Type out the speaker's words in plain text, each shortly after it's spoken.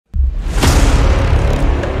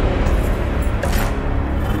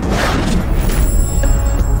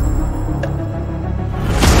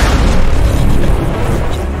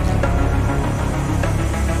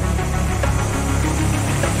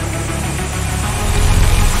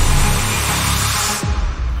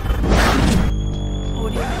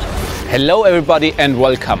Hello everybody and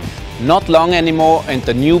welcome. Not long anymore and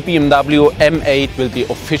the new BMW M8 will be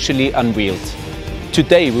officially unveiled.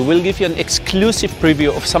 Today we will give you an exclusive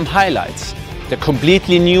preview of some highlights, the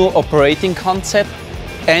completely new operating concept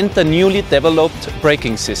and the newly developed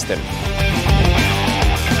braking system.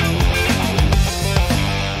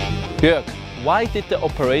 Jörg, why did the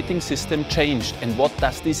operating system change and what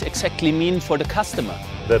does this exactly mean for the customer?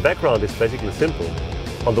 The background is basically simple.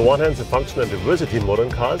 On the one hand, the function and diversity in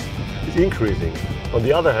modern cars is increasing. On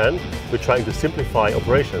the other hand, we're trying to simplify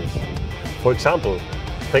operations. For example,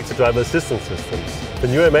 take the driver assistance systems. The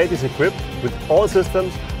new M8 is equipped with all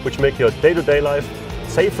systems which make your day-to-day life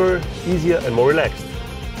safer, easier and more relaxed.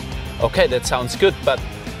 Okay, that sounds good, but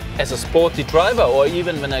as a sporty driver or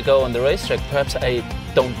even when I go on the racetrack, perhaps I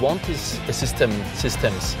don't want these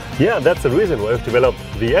systems. Yeah, that's the reason why we've developed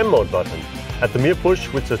the M mode button. At the mere push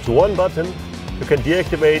with just one button, you can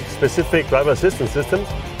deactivate specific driver assistance systems,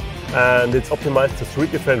 and it's optimized to 3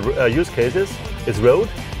 different use cases. It's road,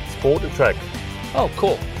 sport and track. Oh,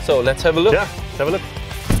 cool. So let's have a look. Yeah, let's have a look.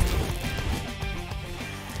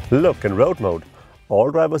 Look, in road mode, all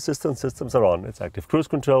driver assistance systems are on. It's active cruise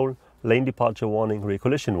control, lane departure warning, rear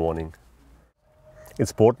collision warning. In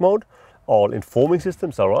sport mode, all informing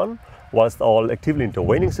systems are on, whilst all actively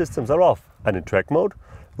intervening systems are off. And in track mode,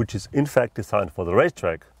 which is in fact designed for the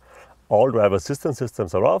racetrack, all driver assistance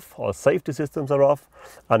systems are off, all safety systems are off,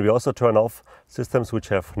 and we also turn off systems which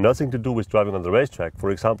have nothing to do with driving on the racetrack. For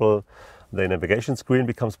example, the navigation screen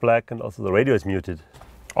becomes black and also the radio is muted.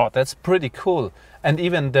 Oh, that's pretty cool. And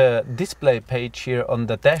even the display page here on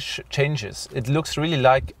the dash changes. It looks really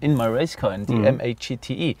like in my race car in the M8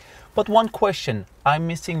 GTE. But one question, I'm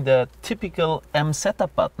missing the typical M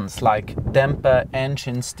setup buttons like damper,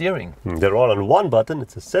 engine, steering. They're all on one button,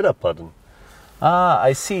 it's a setup button. Ah,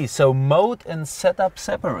 I see. So mode and setup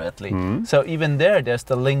separately. So even there's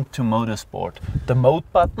the link to motorsport. The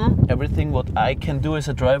mode button, everything what I can do as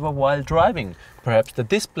a driver while driving. Perhaps the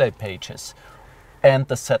display pages. And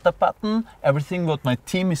the setup button, everything what my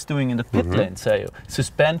team is doing in the pit lane. So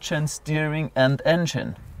suspension, steering and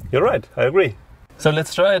engine. You're right, I agree. So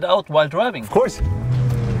let's try it out while driving. Of course.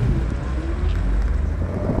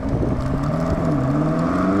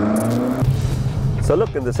 So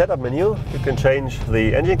look, in the setup menu, you can change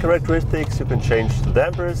the engine characteristics, you can change the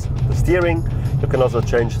dampers, the steering, you can also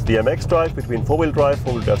change the MX drive between four-wheel drive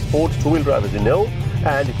sport, two-wheel drive as you know,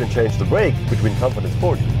 and you can change the brake between comfort and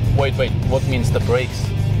sport. Wait, what means the brakes?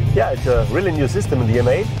 Yeah, it's a really new system in the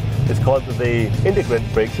M8. It's called the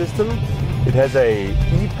integrated brake system. It has a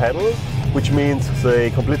E-pedal, which means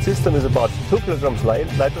the complete system is about 2 kilograms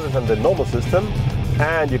lighter than the normal system,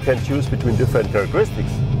 and you can choose between different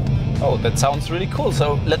characteristics. Oh, that sounds really cool.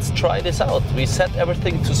 So let's try this out. We set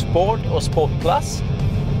everything to Sport or Sport Plus,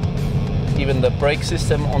 even the brake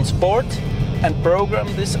system on Sport, and program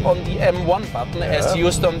this on the M1 button as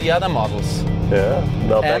used on the other models. Yeah,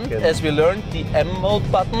 now and back in. As we learned, the M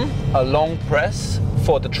mode button, a long press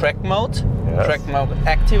for the track mode. Yes. Track mode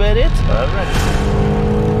activated. All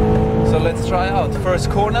right. So let's try out. First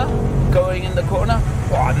corner, going in the corner.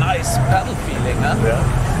 Oh, nice pedal feeling, huh?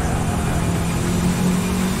 Yeah.